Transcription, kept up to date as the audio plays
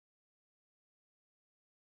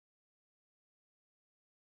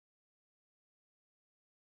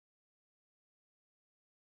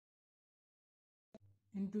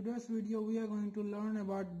In today's video, we are going to learn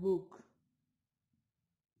about book.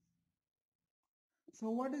 So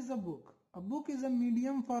what is a book? A book is a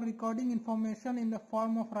medium for recording information in the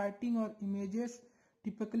form of writing or images,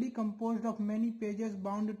 typically composed of many pages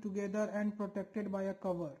bound together and protected by a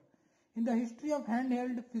cover. In the history of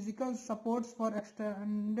handheld physical supports for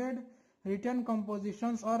extended written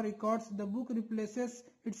compositions or records, the book replaces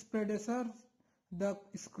its predecessor, the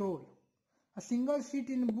scroll. A single sheet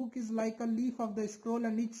in a book is like a leaf of the scroll,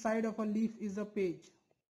 and each side of a leaf is a page.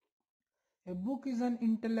 A book is an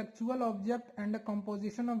intellectual object and a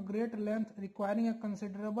composition of great length, requiring a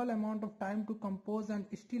considerable amount of time to compose and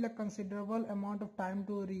still a considerable amount of time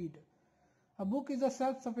to read. A book is a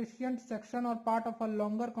self-sufficient section or part of a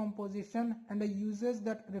longer composition and a usage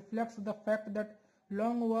that reflects the fact that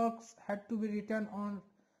long works had to be written on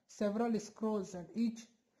several scrolls, and each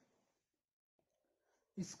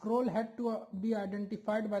scroll had to be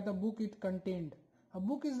identified by the book it contained. A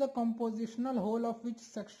book is the compositional whole of which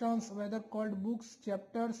sections, whether called books,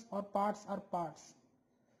 chapters, or parts, are parts.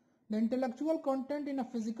 The intellectual content in a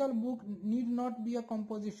physical book need not be a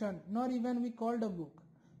composition, nor even be called a book.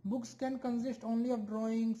 Books can consist only of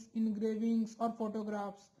drawings, engravings, or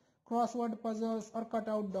photographs, crossword puzzles, or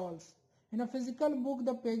cut-out dolls. In a physical book,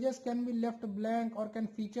 the pages can be left blank or can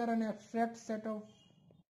feature an abstract set of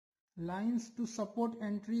lines to support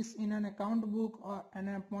entries in an account book or an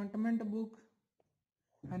appointment book,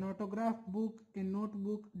 an autograph book, a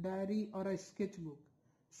notebook, diary, or a sketchbook.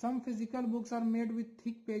 Some physical books are made with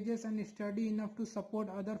thick pages and sturdy enough to support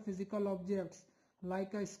other physical objects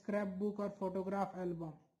like a scrapbook or photograph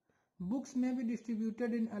album. Books may be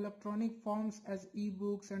distributed in electronic forms as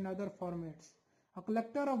e-books and other formats. A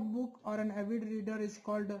collector of books or an avid reader is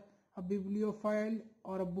called a bibliophile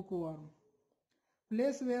or a bookworm.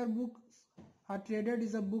 Place where books are traded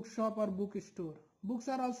is a bookshop or bookstore. Books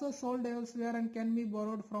are also sold elsewhere and can be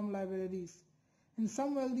borrowed from libraries. In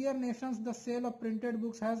some wealthier nations, the sale of printed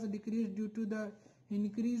books has decreased due to the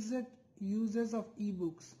increased uses of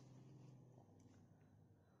e-books.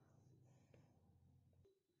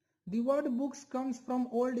 The word books comes from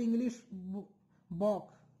Old English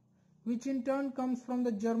book, which in turn comes from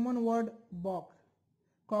the German word bock,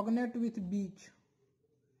 cognate with beach.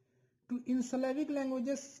 In Slavic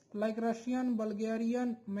languages like Russian,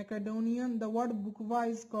 Bulgarian, Macedonian, the word bukva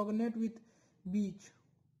is cognate with beach.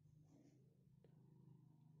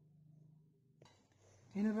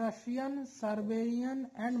 In Russian,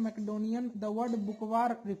 Serbian, and Macedonian, the word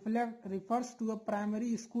bukvar refers to a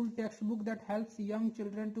primary school textbook that helps young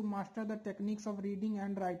children to master the techniques of reading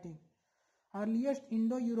and writing. Earliest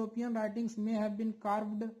Indo-European writings may have been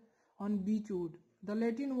carved on beech wood. The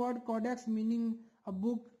Latin word codex, meaning a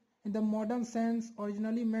book in the modern sense,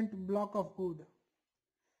 originally meant block of wood.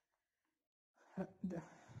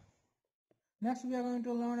 Next, we are going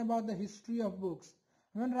to learn about the history of books.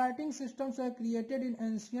 When writing systems were created in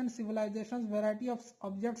ancient civilizations, variety of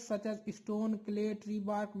objects such as stone, clay, tree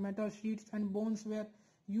bark, metal sheets, and bones were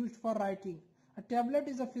used for writing. A tablet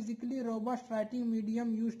is a physically robust writing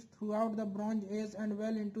medium used throughout the Bronze Age and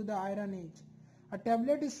well into the Iron Age. A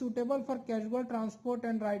tablet is suitable for casual transport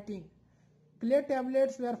and writing. Clay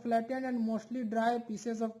tablets were flattened and mostly dry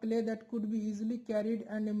pieces of clay that could be easily carried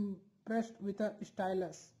and impressed with a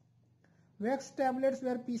stylus. Wax tablets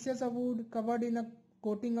were pieces of wood covered in a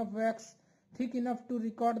coating of wax thick enough to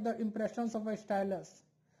record the impressions of a stylus.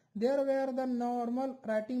 They were the normal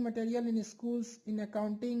writing material in schools, in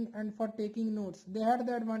accounting, and for taking notes. They had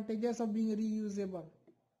the advantages of being reusable.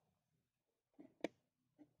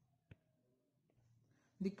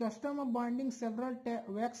 The custom of binding several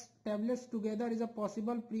wax tablets together is a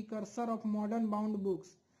possible precursor of modern bound books.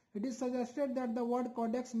 It is suggested that the word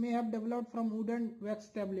codex may have developed from wooden wax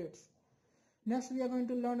tablets. Next, we are going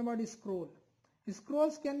to learn about scroll.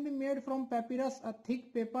 Scrolls can be made from papyrus, a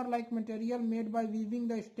thick paper-like material made by weaving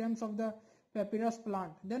the stems of the papyrus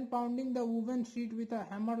plant, then pounding the woven sheet with a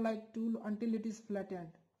hammer-like tool until it is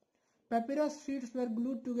flattened. Papyrus sheets were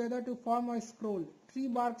glued together to form a scroll. Tree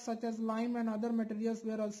bark such as lime and other materials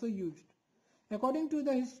were also used. According to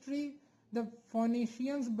the history, the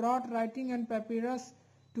Phoenicians brought writing and papyrus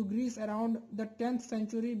to Greece around the 10th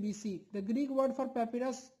century BC. The Greek word for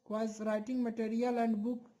papyrus was writing material, and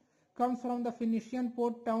book comes from the Phoenician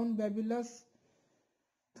port town Babylus,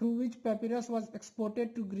 through which papyrus was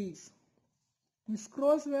exported to Greece.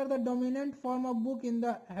 Scrolls were the dominant form of book in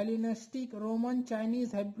the Hellenistic, Roman,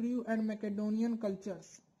 Chinese, Hebrew, and Macedonian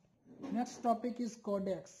cultures. Next topic is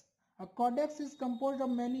codex. A codex is composed of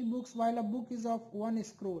many books, while a book is of one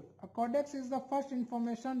scroll. A codex is the first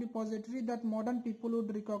information repository that modern people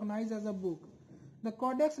would recognize as a book. The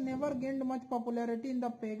codex never gained much popularity in the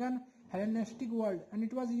pagan Hellenistic world, and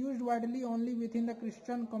it was used widely only within the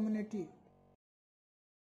Christian community.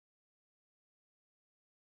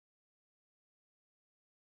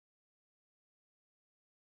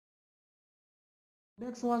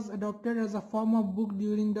 Codex was adopted as a form of book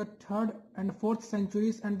during the 3rd and 4th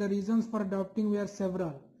centuries, and the reasons for adopting were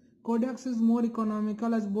several. Codex is more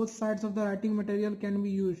economical as both sides of the writing material can be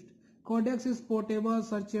used. Codex is portable,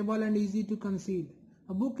 searchable, and easy to conceal.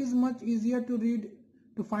 A book is much easier to read,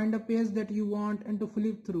 to find a page that you want, and to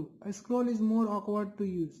flip through. A scroll is more awkward to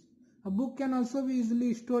use. A book can also be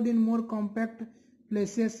easily stored in more compact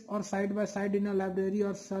places or side by side in a library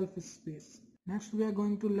or shelf space. Next we are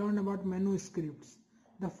going to learn about manuscripts.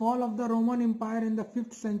 The fall of the Roman Empire in the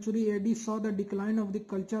 5th century AD saw the decline of the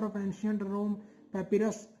culture of ancient Rome.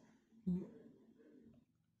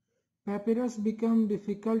 Papyrus became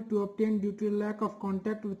difficult to obtain due to lack of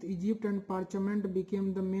contact with Egypt, and parchment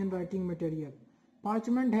became the main writing material.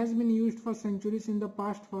 Parchment has been used for centuries in the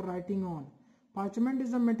past for writing on. Parchment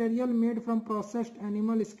is a material made from processed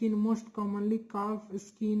animal skin, most commonly calf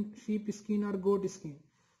skin, sheep skin, or goat skin.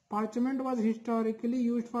 Parchment was historically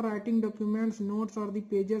used for writing documents, notes, or the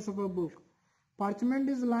pages of a book. Parchment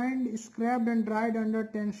is lined, scraped, and dried under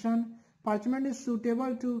tension. Parchment is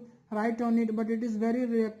suitable to write on it, but it is very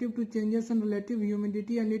reactive to changes in relative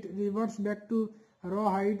humidity, and it reverts back to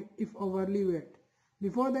rawhide if overly wet.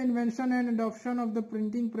 Before the invention and adoption of the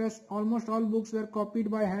printing press, almost all books were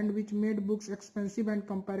copied by hand, which made books expensive and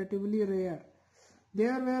comparatively rare.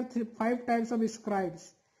 There were 5 types of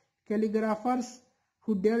scribes: calligraphers,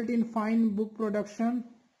 who dealt in fine book production;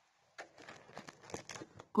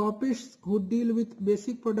 copyists, who deal with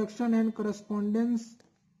basic production and correspondence;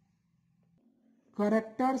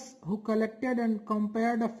 correctors, who collected and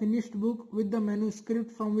compared a finished book with the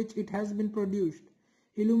manuscript from which it has been produced;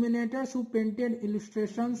 illuminators, who painted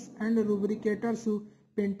illustrations; and rubricators, who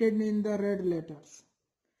painted in the red letters.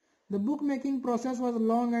 The bookmaking process was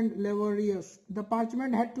long and laborious. The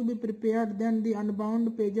parchment had to be prepared, then the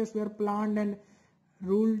unbound pages were planed and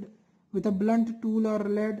ruled with a blunt tool or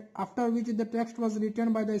lead, after which the text was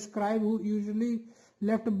written by the scribe, who usually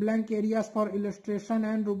left blank areas for illustration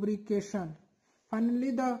and rubrication. Finally,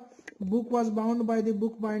 the book was bound by the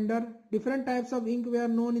bookbinder. Different types of ink were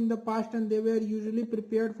known in the past, and they were usually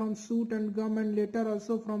prepared from soot and gum, and later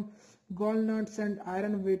also from gallnuts and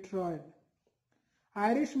iron vitriol.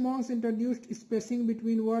 Irish monks introduced spacing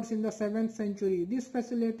between words in the 7th century. This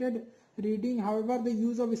facilitated reading. However, the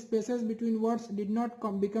use of spaces between words did not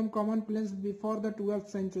become commonplace before the 12th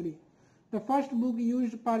century. The first book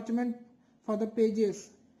used parchment for the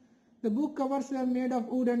pages. The book covers were made of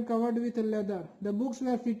wood and covered with leather. The books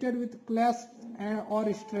were fitted with clasps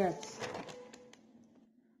or straps.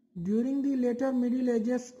 During the later Middle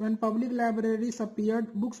Ages, when public libraries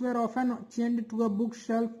appeared, books were often chained to a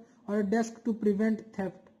bookshelf or a desk to prevent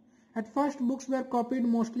theft. At first, books were copied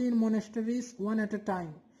mostly in monasteries, one at a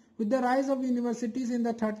time. With the rise of universities in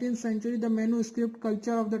the 13th century, the manuscript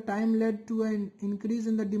culture of the time led to an increase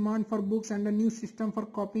in the demand for books, and a new system for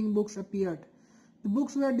copying books appeared. The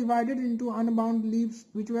books were divided into unbound leaves,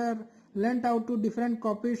 which were lent out to different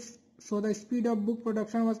copyists, so the speed of book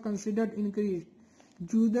production was considered increased.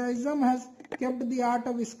 Judaism has kept the art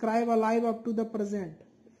of scribe alive up to the present.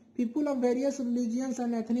 People of various religions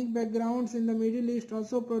and ethnic backgrounds in the Middle East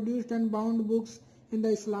also produced and bound books in the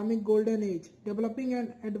Islamic Golden Age, developing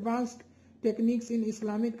an advanced techniques in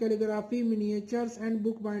Islamic calligraphy, miniatures, and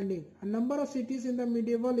bookbinding. A number of cities in the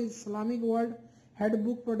medieval Islamic world had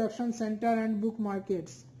book production center and book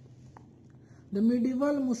markets. The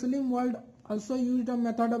medieval Muslim world also used a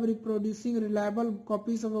method of reproducing reliable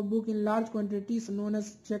copies of a book in large quantities known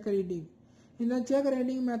as check reading. In the check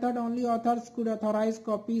reading method, only authors could authorize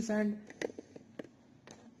copies, and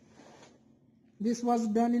this was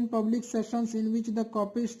done in public sessions in which the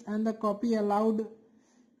copyist and the copy allowed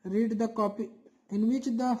read the copy in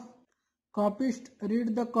the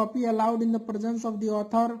presence of the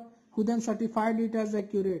author, who then certified it as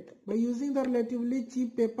accurate. By using the relatively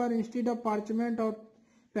cheap paper instead of parchment or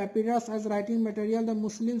papyrus as writing material, the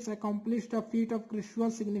Muslims accomplished a feat of crucial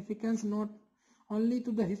significance not only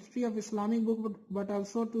to the history of Islamic book but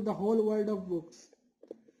also to the whole world of books.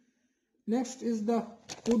 Next is the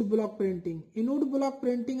woodblock printing. In woodblock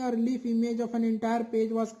printing, a relief image of an entire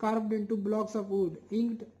page was carved into blocks of wood,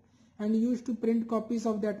 inked, and used to print copies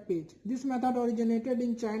of that page. This method originated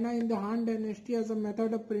in China in the Han Dynasty as a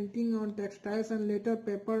method of printing on textiles, and later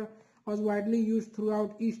paper was widely used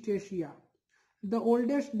throughout East Asia. The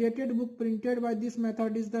oldest dated book printed by this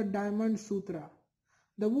method is the Diamond Sutra.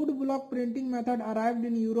 The woodblock printing method arrived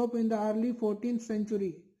in Europe in the early 14th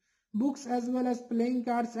century. Books as well as playing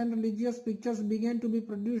cards and religious pictures began to be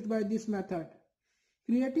produced by this method.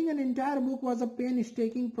 Creating an entire book was a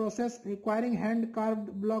painstaking process requiring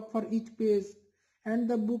hand-carved block for each page, and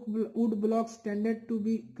the book wood blocks tended to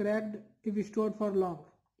be cracked if stored for long.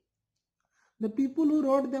 The people who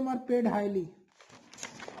wrote them are paid highly.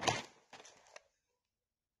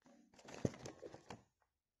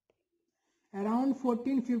 Around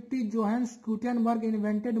 1450, Johannes Gutenberg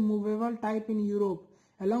invented movable type in Europe,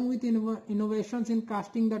 along with innovations in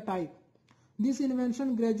casting the type. This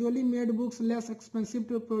invention gradually made books less expensive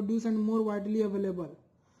to produce and more widely available.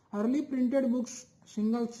 Early printed books,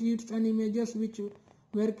 single sheets and images which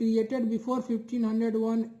were created before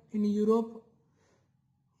 1501 in Europe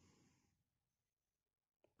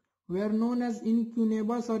were known as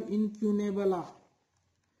Incunables or Incunabula.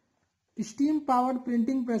 Steam-powered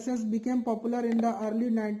printing presses became popular in the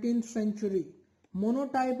early 19th century.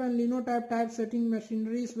 Monotype and linotype typesetting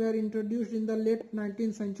machineries were introduced in the late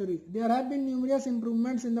 19th century. There have been numerous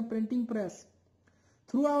improvements in the printing press.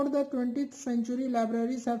 Throughout the 20th century,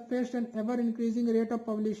 libraries have faced an ever-increasing rate of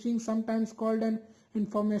publishing, sometimes called an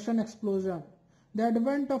information explosion. The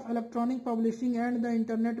advent of electronic publishing and the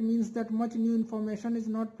internet means that much new information is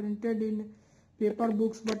not printed in paper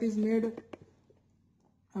books but is made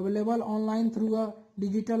available online through a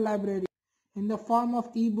digital library in the form of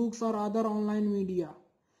e-books or other online media.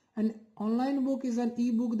 An online book is an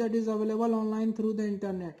e-book that is available online through the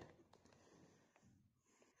internet.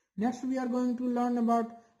 Next, we are going to learn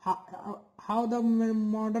about how the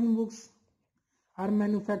modern books are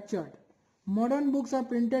manufactured. Modern books are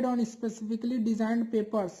printed on specifically designed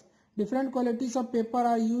papers. Different qualities of paper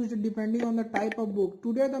are used depending on the type of book.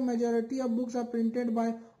 Today, the majority of books are printed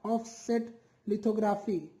by offset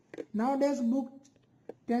lithography. Nowadays, books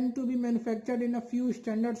tend to be manufactured in a few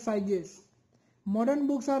standard sizes. Modern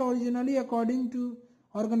books are originally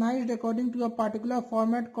organized according to a particular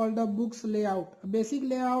format called the book's layout. A basic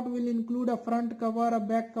layout will include a front cover, a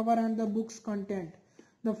back cover, and the book's content.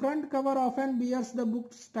 The front cover often bears the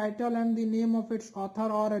book's title and the name of its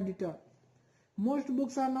author or editor. Most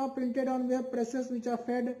books are now printed on web presses which are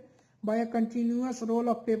fed by a continuous roll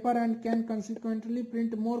of paper and can consequently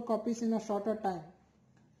print more copies in a shorter time.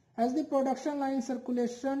 As the production line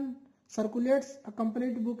circulates, a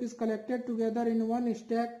complete book is collected together in one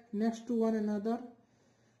stack next to one another,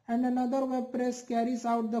 and another web press carries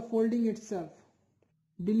out the folding itself,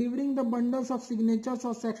 delivering the bundles of signatures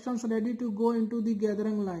or sections ready to go into the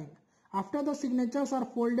gathering line. After the signatures are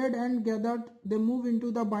folded and gathered, they move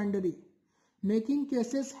into the bindery. Making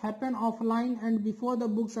cases happen offline and before the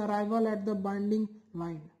book's arrival at the binding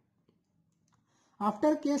line.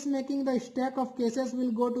 After case making, the stack of cases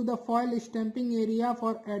will go to the foil stamping area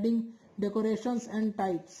for adding decorations and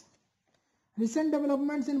types. Recent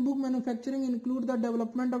developments in book manufacturing include the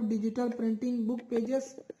development of digital printing. Book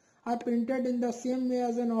pages are printed in the same way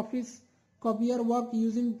as an office copier work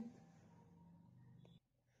using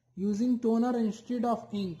toner instead of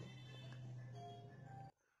ink.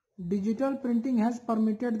 Digital printing has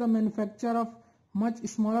permitted the manufacture of much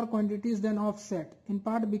smaller quantities than offset, in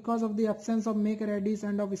part because of the absence of make-readies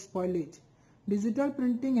and of spoilage. Digital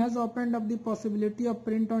printing has opened up the possibility of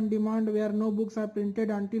print on demand where no books are printed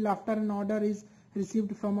until after an order is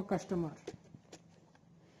received from a customer.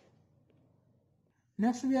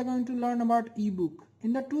 Next, we are going to learn about e-book.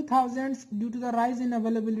 In the 2000s, due to the rise in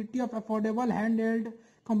availability of affordable handheld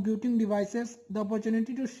computing devices, the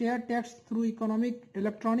opportunity to share text through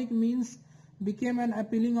electronic means became an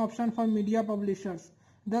appealing option for media publishers.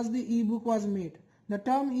 Thus, the e-book was made. The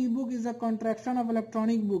term e-book is a contraction of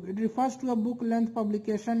electronic book. It refers to a book-length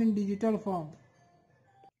publication in digital form.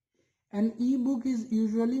 An e-book is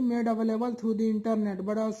usually made available through the internet,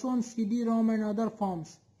 but also on CD-ROM and other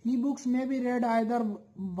forms. E-books may be read either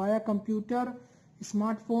via computer,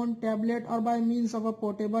 smartphone, tablet, or by means of a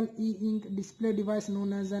portable e-ink display device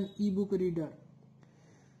known as an e-book reader.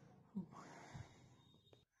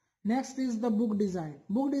 Next is the book design.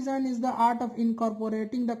 Book design is the art of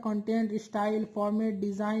incorporating the content, style, format,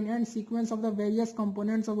 design, and sequence of the various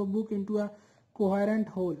components of a book into a coherent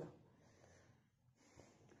whole.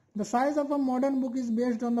 The size of a modern book is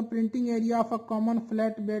based on the printing area of a common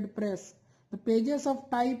flatbed press. The pages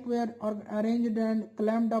of type were arranged and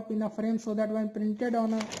clamped up in a frame so that when printed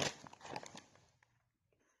on a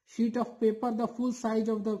sheet of paper the full size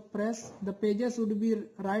of the press, the pages would be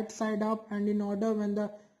right side up and in order when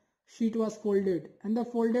the sheet was folded and the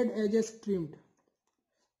folded edges trimmed.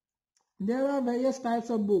 There are various types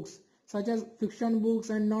of books such as fiction books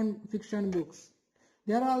and non-fiction books.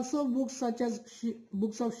 There are also books such as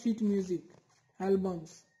books of sheet music,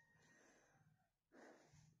 albums.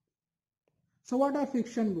 So what are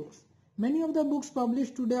fiction books? Many of the books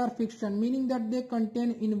published today are fiction, meaning that they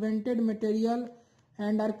contain invented material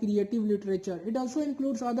and are creative literature. It also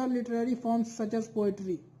includes other literary forms such as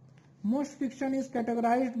poetry. Most fiction is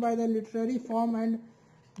categorized by the literary form and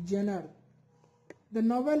genre. The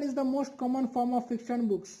novel is the most common form of fiction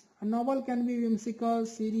books. A novel can be whimsical,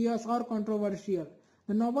 serious, or controversial.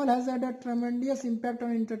 The novel has had a tremendous impact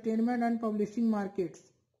on entertainment and publishing markets.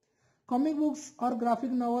 Comic books or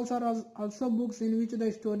graphic novels are also books in which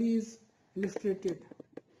the story is illustrated.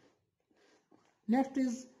 Next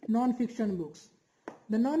is non-fiction books.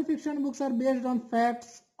 The non-fiction books are based on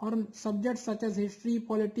facts or subjects such as history,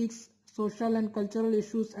 politics, social and cultural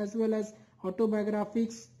issues, as well as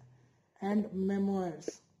autobiographies and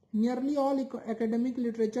memoirs. Nearly all academic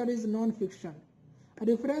literature is non-fiction. A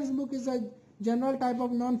reference book is a general type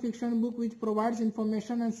of non-fiction book which provides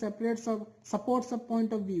information and supports a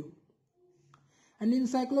point of view. An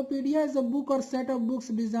encyclopedia is a book or set of books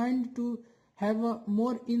designed to have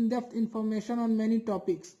more in-depth information on many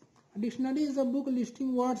topics. A dictionary is a book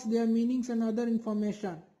listing words, their meanings and other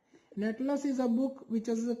information. An atlas is a book which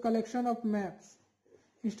is a collection of maps.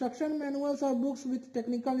 Instruction manuals are books with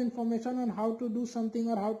technical information on how to do something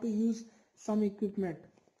or how to use some equipment.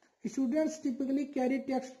 Students typically carry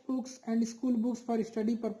textbooks and school books for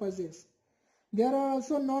study purposes. There are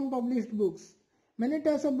also non-published books. Many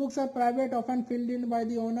types of books are private, often filled in by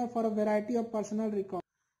the owner for a variety of personal records.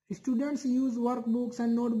 Students use workbooks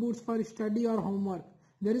and notebooks for study or homework.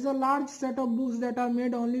 There is a large set of books that are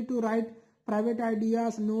made only to write private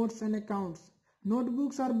ideas, notes, and accounts.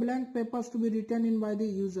 Notebooks are blank papers to be written in by the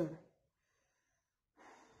user.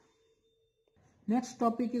 Next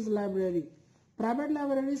topic is library. Private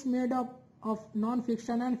libraries made up of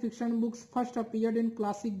non-fiction and fiction books first appeared in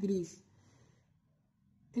classic Greece.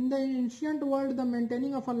 In the ancient world, the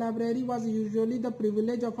maintaining of a library was usually the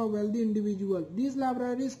privilege of a wealthy individual. These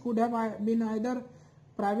libraries could have been either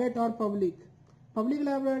private or public. Public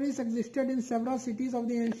libraries existed in several cities of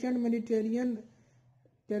the ancient Mediterranean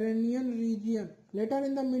region. Later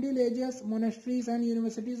in the Middle Ages, monasteries and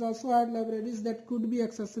universities also had libraries that could be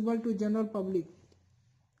accessible to general public.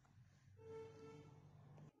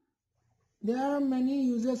 There are many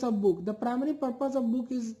uses of book. The primary purpose of book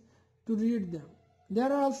is to read them. There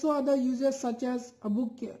are also other uses such as a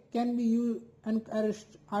book can be used an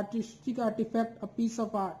artistic artifact, a piece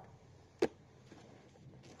of art.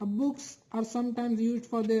 Books are sometimes used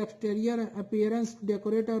for their exterior appearance to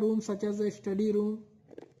decorate a room such as a study room.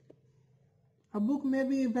 A book may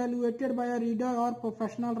be evaluated by a reader or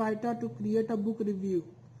professional writer to create a book review.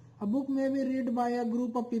 A book may be read by a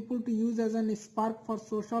group of people to use as a spark for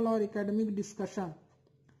social or academic discussion.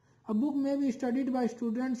 A book may be studied by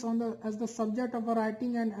students as the subject of a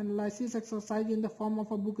writing and analysis exercise in the form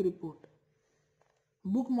of a book report.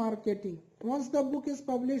 Book marketing. Once the book is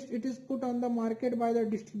published, it is put on the market by the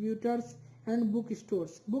distributors and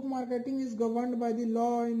bookstores. Book marketing is governed by the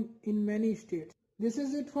law in many states. This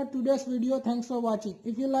is it for today's video. Thanks for watching.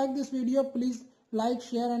 If you like this video, please like,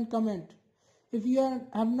 share and comment. If you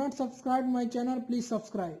have not subscribed my channel, please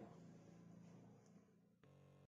subscribe.